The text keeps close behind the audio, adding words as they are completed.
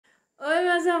Oi,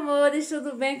 meus amores,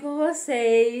 tudo bem com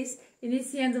vocês?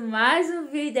 Iniciando mais um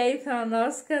vídeo aí para o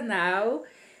nosso canal.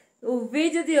 O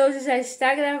vídeo de hoje já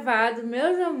está gravado,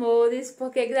 meus amores,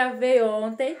 porque gravei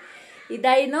ontem. E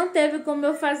daí não teve como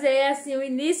eu fazer assim o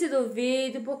início do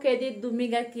vídeo, porque de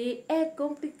domingo aqui é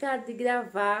complicado de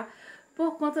gravar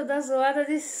por conta das horas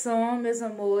de som, meus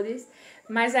amores.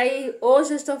 Mas aí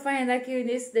hoje eu estou fazendo aqui o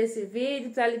início desse vídeo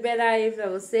para liberar aí para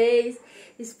vocês.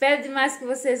 Espero demais que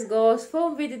vocês gostem. Foi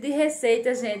um vídeo de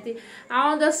receita, gente,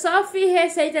 onde eu só fiz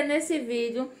receita nesse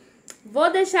vídeo.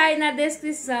 Vou deixar aí na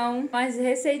descrição mais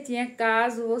receitinha,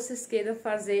 caso vocês queiram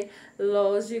fazer,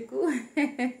 lógico.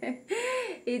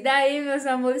 E daí, meus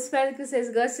amores, espero que vocês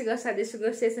gostem. Se gostar, deixa o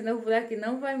gostei. Se não por aqui,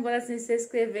 não vai embora sem se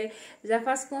inscrever. Já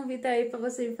faço convite aí para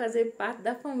você me fazer parte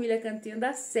da família Cantinho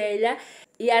da Célia.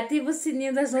 E ativa o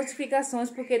sininho das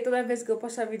notificações, porque toda vez que eu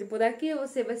postar vídeo por aqui,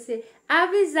 você vai ser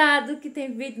avisado que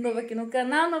tem vídeo novo aqui no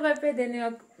canal. Não vai perder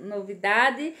nenhuma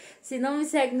novidade. Se não me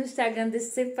segue no Instagram, deixa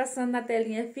sempre passando na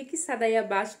telinha fixada aí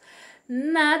abaixo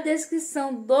na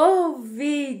descrição do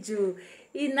vídeo.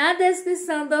 E na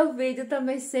descrição do vídeo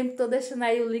também sempre tô deixando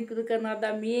aí o link do canal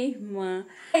da minha irmã.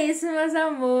 É isso, meus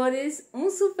amores.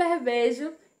 Um super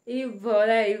beijo e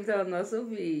bora aí para o nosso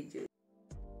vídeo.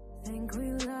 Think we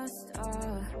lost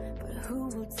all, but who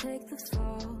will take the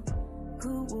fall?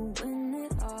 Who will win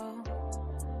it all?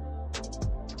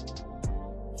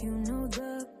 You know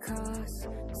the cost,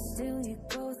 still you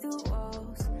go through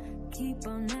walls. Keep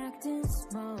on acting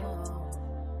small.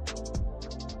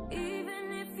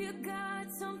 Even if you got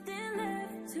something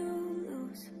left to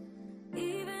lose,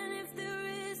 even if there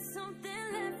is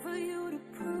something left for you to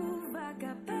prove, I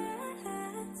got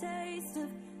bad taste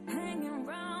of hanging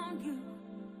around you.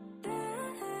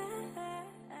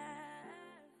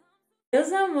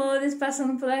 Meus amores,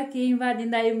 passando por aqui,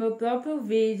 invadindo aí o meu próprio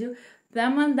vídeo, para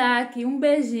mandar aqui um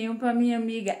beijinho para minha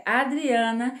amiga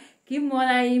Adriana, que mora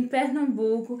aí em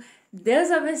Pernambuco. Deus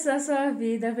abençoe a sua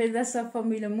vida, a vida da sua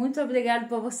família. Muito obrigada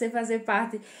por você fazer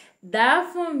parte da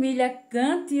família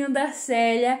Cantinho da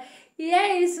Célia. E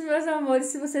é isso, meus amores.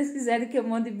 Se vocês quiserem que eu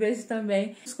mande beijo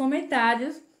também nos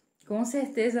comentários, com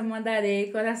certeza mandarei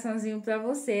coraçãozinho para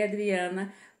você,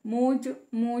 Adriana. Muito,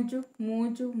 muito,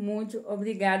 muito, muito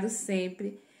obrigado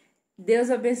sempre.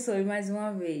 Deus abençoe mais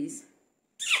uma vez.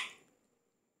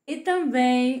 E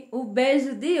também o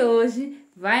beijo de hoje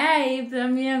vai aí para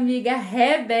minha amiga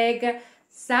Rebeca,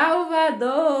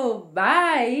 Salvador,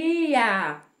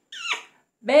 Bahia.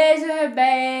 Beijo,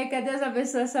 Rebeca. Deus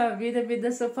abençoe a sua vida, a vida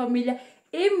da sua família.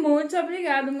 E muito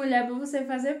obrigado, mulher, por você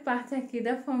fazer parte aqui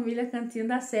da família Cantinho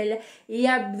da Célia e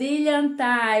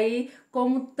abrilhantar aí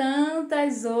como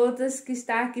tantas outras que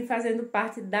está aqui fazendo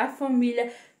parte da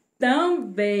família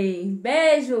também.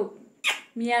 Beijo,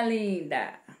 minha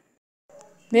linda.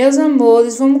 Meus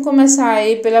amores, vamos começar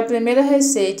aí pela primeira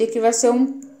receita, que vai ser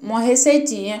uma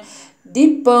receitinha de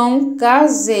pão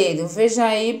caseiro. Veja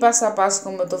aí passo a passo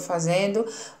como eu tô fazendo.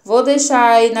 Vou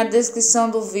deixar aí na descrição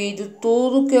do vídeo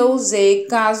tudo que eu usei,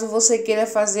 caso você queira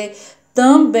fazer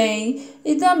também.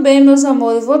 E também, meus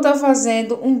amores, vou estar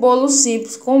fazendo um bolo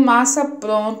simples com massa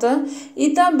pronta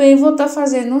e também vou estar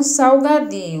fazendo um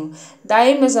salgadinho.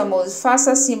 Daí, meus amores,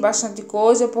 faça assim bastante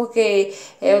coisa, porque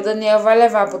o Daniel vai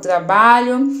levar para o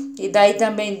trabalho e daí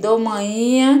também dou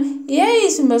manhã. E é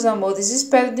isso, meus amores,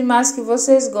 espero demais que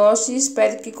vocês gostem e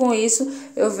espero que com isso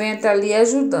eu venha estar ali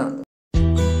ajudando.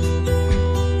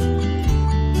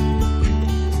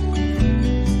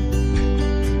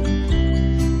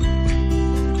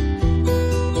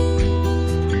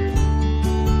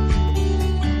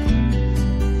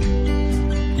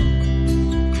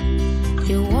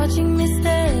 Watching me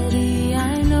steady,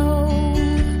 I know,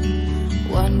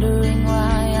 wondering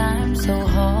why I'm so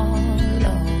hollow.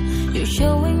 You're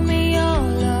showing me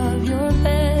all of your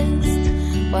best,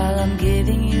 while I'm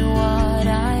giving you what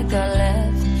I got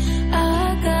left.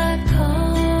 I got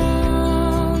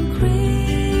concrete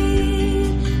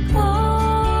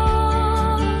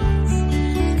walls,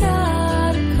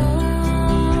 got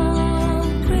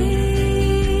concrete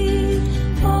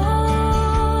walls.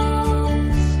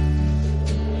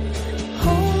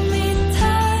 Hold me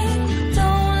tight,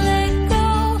 don't let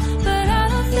go, but I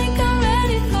don't think I'm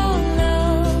ready for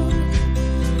love.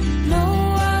 No,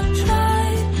 I've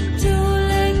tried to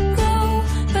let go,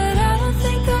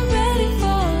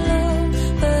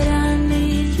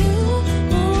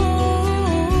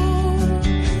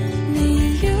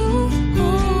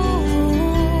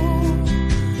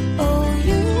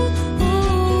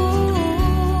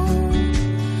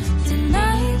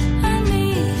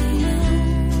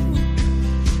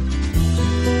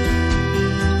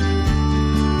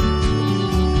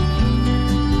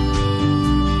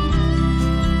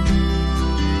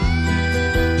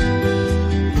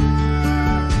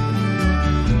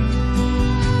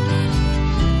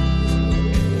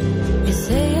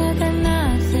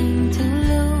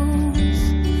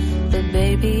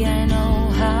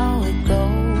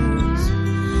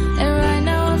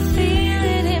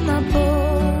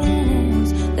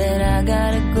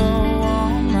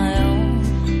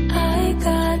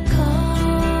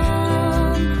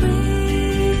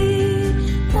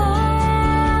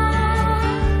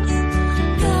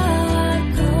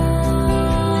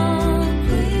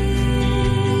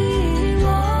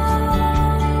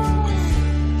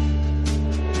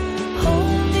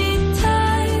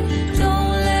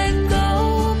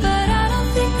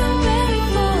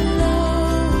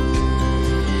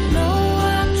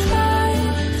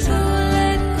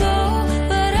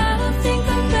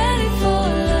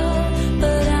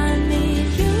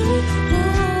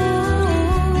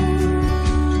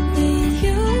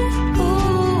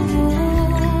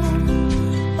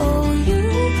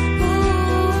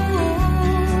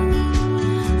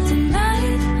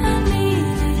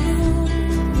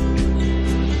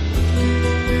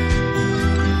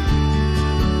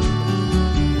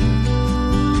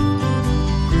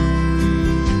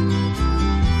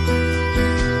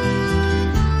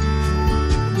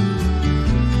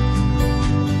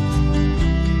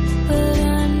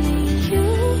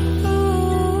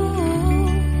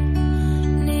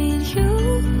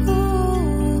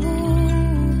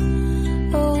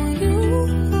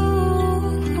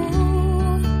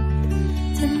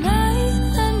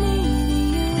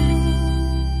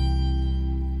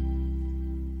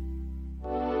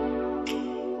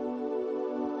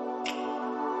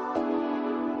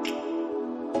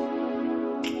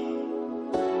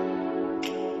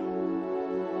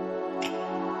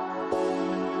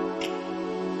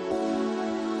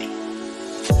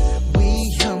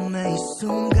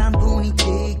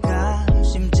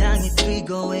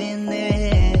 뛰고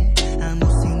있네. 아무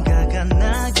생각 안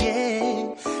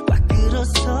나게 꽉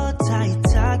끌어서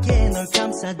타이트하게 널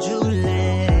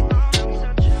감싸줄래.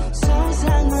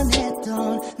 상상만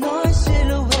했던 너의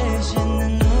실루엣이 내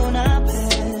눈앞에.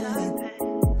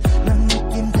 난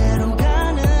느낌대로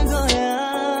가는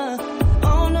거야.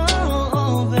 Oh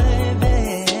no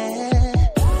baby.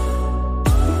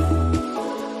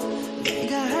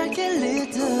 내가 할게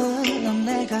리듬. 넌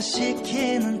내가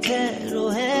시키는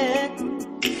대로 해.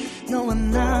 너와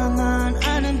나만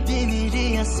아는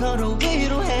비밀이야. 서로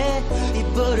위로해.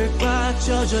 이불을 꽉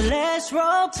져줘. Let's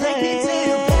rotate. Take me to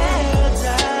your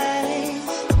paradise.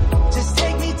 Just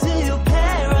take me to your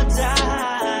paradise.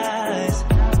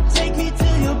 Take me to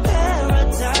your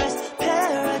paradise.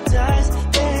 Paradise,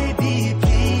 baby,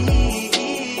 please.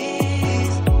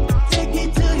 Take me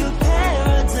to your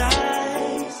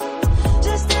paradise.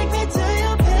 Just take me to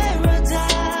your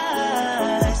paradise.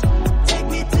 Take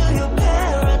me to your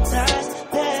paradise.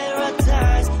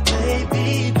 Paradise,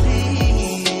 baby,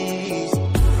 please.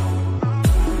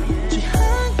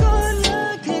 취한 걸로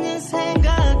그냥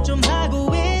생각 좀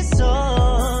하고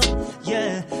있어.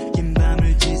 Yeah. 긴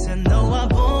밤을 지새 너와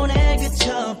보내 그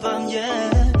첫 밤.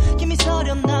 Yeah. 김이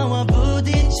서려 나와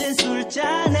부딪힌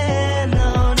술잔에.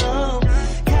 No no.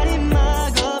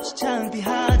 가림막 없이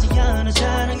창피하지 않아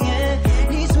자랑해.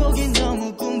 네 속이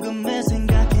너무 궁금해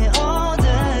생각해 all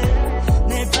day.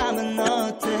 내일 밤은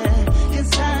어때?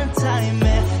 괜찮은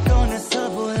타임에 꺼내서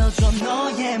보여줘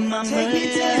너의 맘을. Take me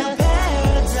to your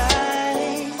paradise.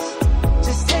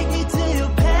 Just take me to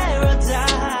your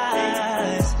paradise.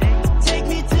 Take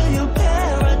me to your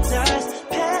paradise.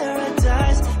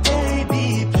 Paradise,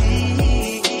 baby,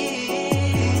 please.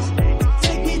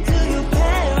 Take me to your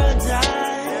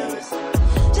paradise.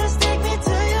 Just take me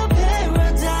to your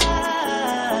paradise.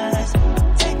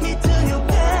 Take me to your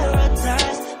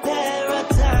paradise.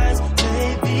 Paradise,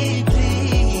 baby, please.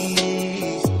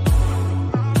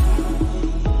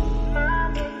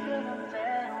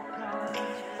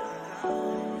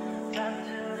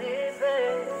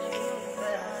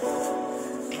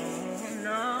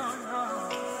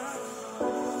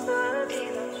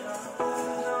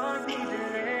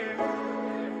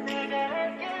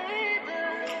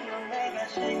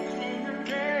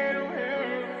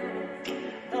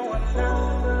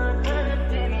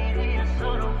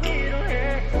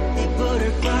 이불을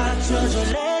꽉 져줘.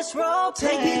 Let's roll.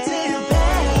 Take me to your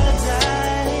paradise.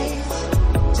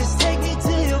 Just take me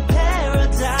to your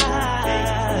paradise.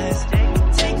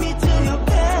 Take me to your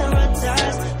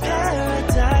paradise.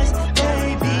 Paradise,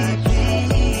 baby,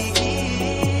 please.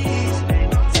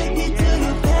 Take me to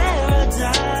your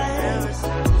paradise.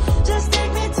 Just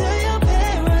take me to your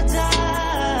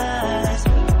paradise.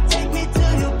 Take me to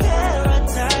your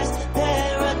paradise.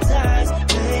 Paradise,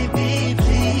 baby,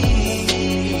 please.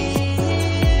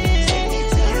 Take me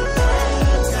to your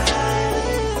paradise.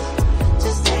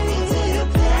 Just take me to your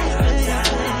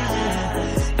paradise.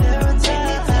 Take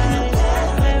me to your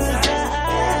paradise.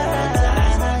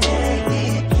 Baby,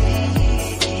 please.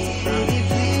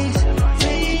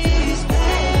 Please,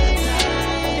 paradise.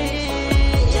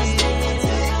 Just take me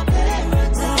to your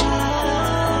paradise.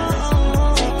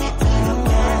 Take me to your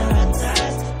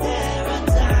paradise.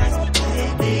 Paradise,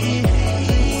 baby,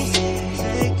 please.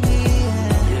 Take me.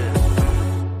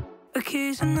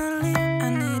 Occasionally, I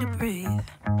need to breathe.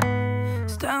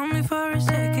 Stop me for a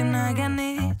second, I got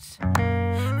needs.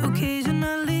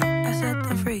 Occasionally, I set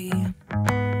them free.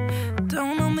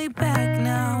 Don't hold me back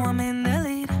now, I'm in the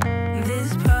lead.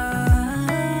 This particle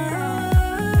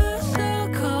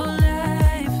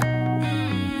life.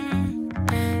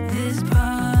 This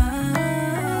particle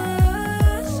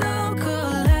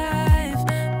life.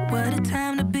 What a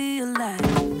time to be alive.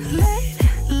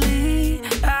 Lately,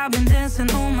 I've been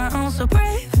dancing on my own so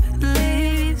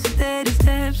bravely. Steady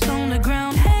steps on the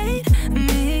ground. Hate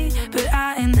me, but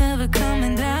I ain't never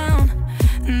coming down.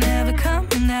 Never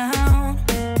coming down.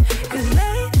 'Cause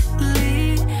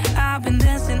lately, I've been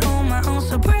dancing on my own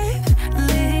so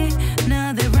bravely.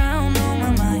 Another round on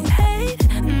my mind. Hate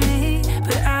me,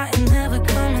 but I ain't never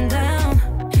coming down.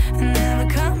 Never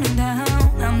coming down.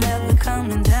 I'm never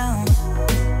coming down.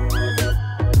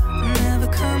 Never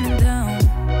coming down.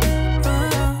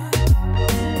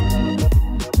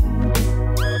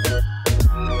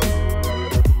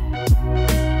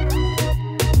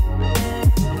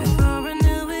 Before I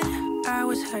knew it, I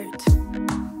was hurt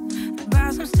by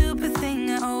some stupid thing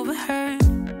I overheard.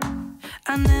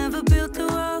 I never built a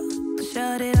wall to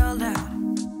shut it all out,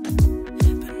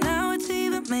 but now it's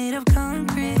even made of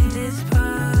concrete. This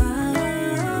particle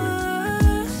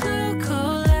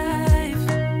life.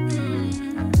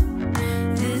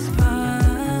 This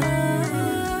particle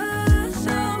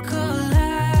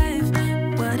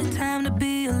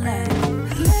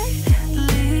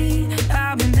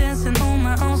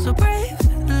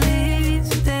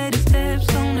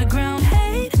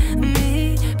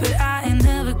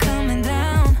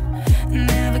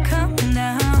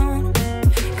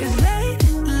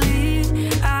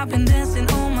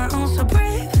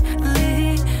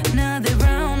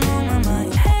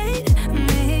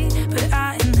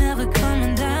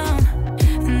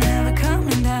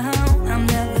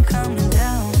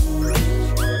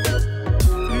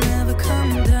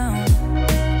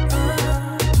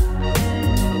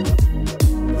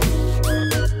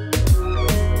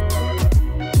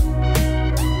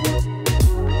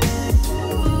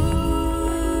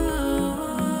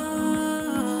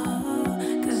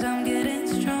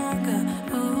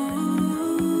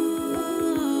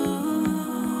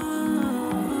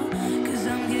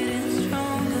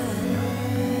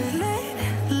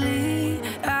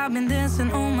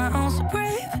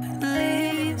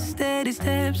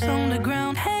steady steps on the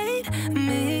ground. Hate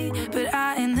me, but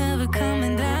I ain't never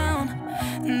coming down.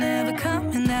 Never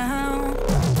coming down.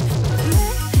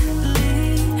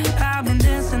 Lately, I've been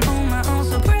dancing on my own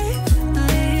so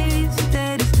bravely.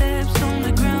 Steady steps on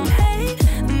the ground. Hate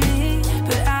me,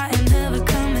 but I ain't never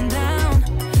coming down.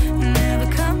 Never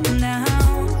coming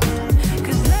down.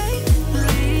 'Cause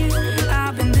lately,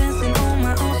 I've been dancing on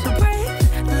my own so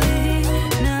bravely.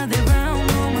 Another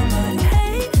round on my mind.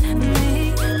 Hate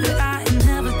me, but I ain't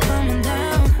never coming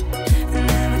down.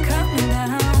 Never coming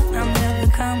down. I'm never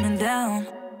coming down.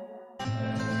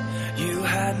 You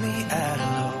had me at a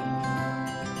low,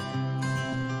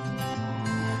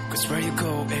 'cause where you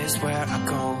go is where I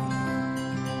go.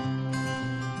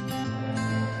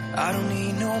 I don't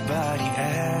need nobody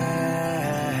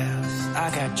else. I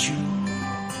got you,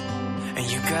 and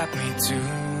you got me too.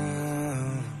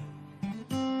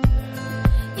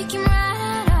 You can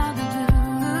ride all the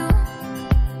blue.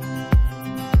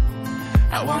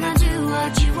 I wanna do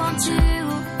what you want to.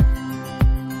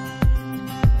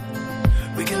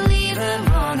 We can leave and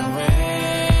run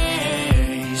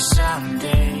away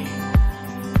someday,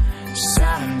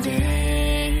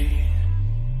 someday.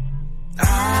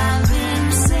 I've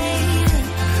been saving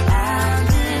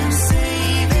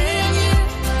you,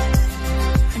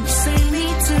 and you save me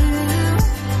too.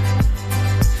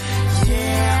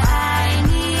 Yeah, I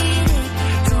need it,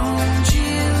 don't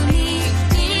you need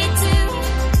me too?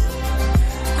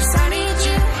 'Cause I need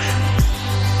you.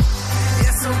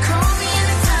 Yeah, so call me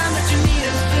anytime that you need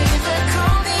a favor.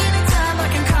 Call me anytime I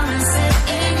can come and sit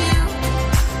in you.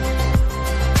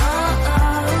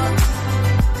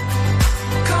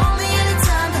 Call me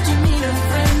anytime that you need a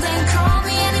friend. And call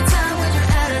me anytime when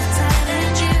you're at a tight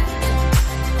end.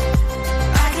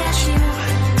 I got you,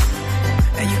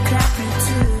 and you got me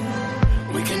too.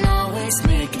 We can always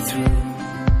make it through.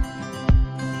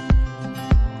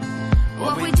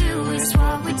 What we do is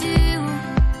what we do.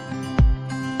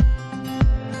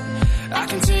 I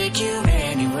can take you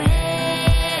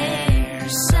anywhere,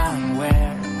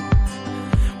 somewhere.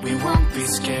 We won't be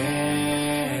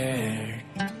scared.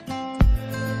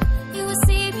 You will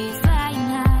see me flying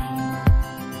high.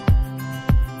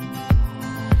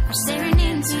 I'm staring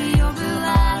into your blue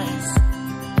eyes.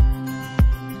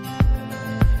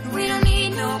 We don't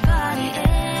need nobody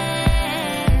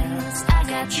else. I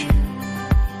got you,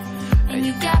 And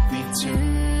you got me too.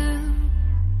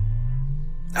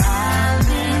 I've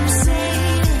been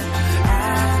saving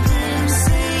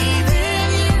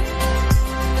you,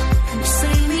 and you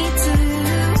save me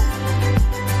too.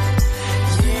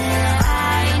 Yeah, I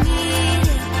need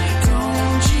it,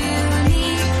 don't you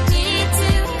need me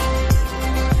too?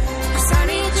 'Cause I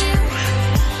need you.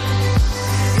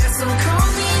 Yeah, so call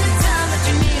me anytime that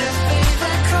you need a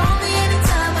favor. Call me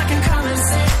anytime I can come and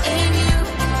sit in you.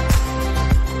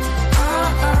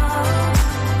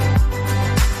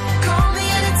 Call me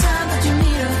anytime that you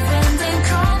need a friend. And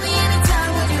call me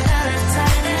anytime when you're at a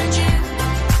tight end.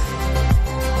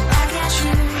 I got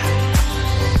you.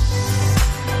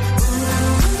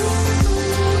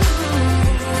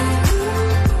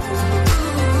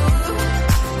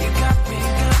 You got me,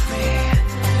 got me.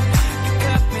 You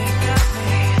got me, got me.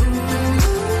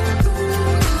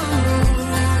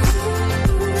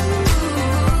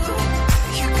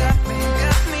 You got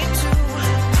me too.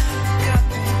 Got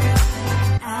me, got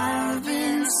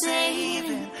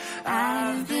me.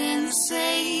 I've been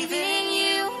saving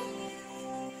you.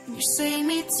 You save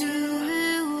me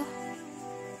too.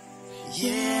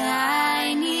 Yeah, I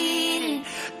need it.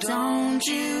 Don't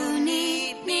you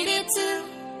need it too?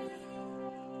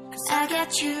 'Cause I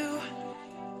got you.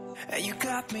 And you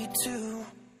got me too.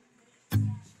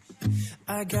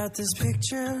 I got this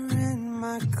picture in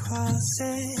my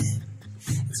closet.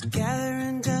 It's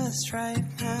gathering dust right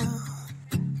now.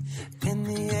 And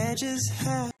the edges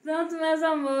have. Pronto, meus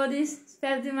amores,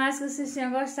 espero demais que vocês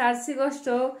tenham gostado. Se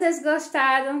gostou, vocês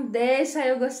gostaram, deixa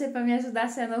aí o gostei para me ajudar.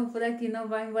 Se é novo por aqui, não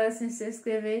vai embora sem se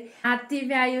inscrever.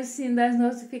 Ative aí o sino das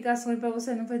notificações para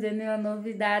você não perder nenhuma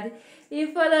novidade. E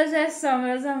por hoje é só,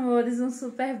 meus amores, um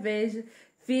super beijo.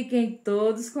 Fiquem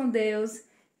todos com Deus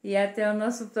e até o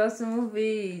nosso próximo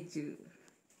vídeo.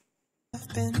 I've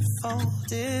been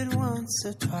folded once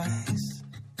or twice.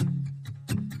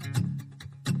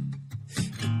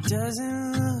 It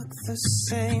doesn't look the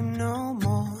same no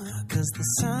more, 'cause the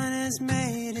sun has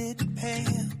made it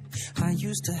pale. I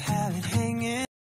used to have it hanging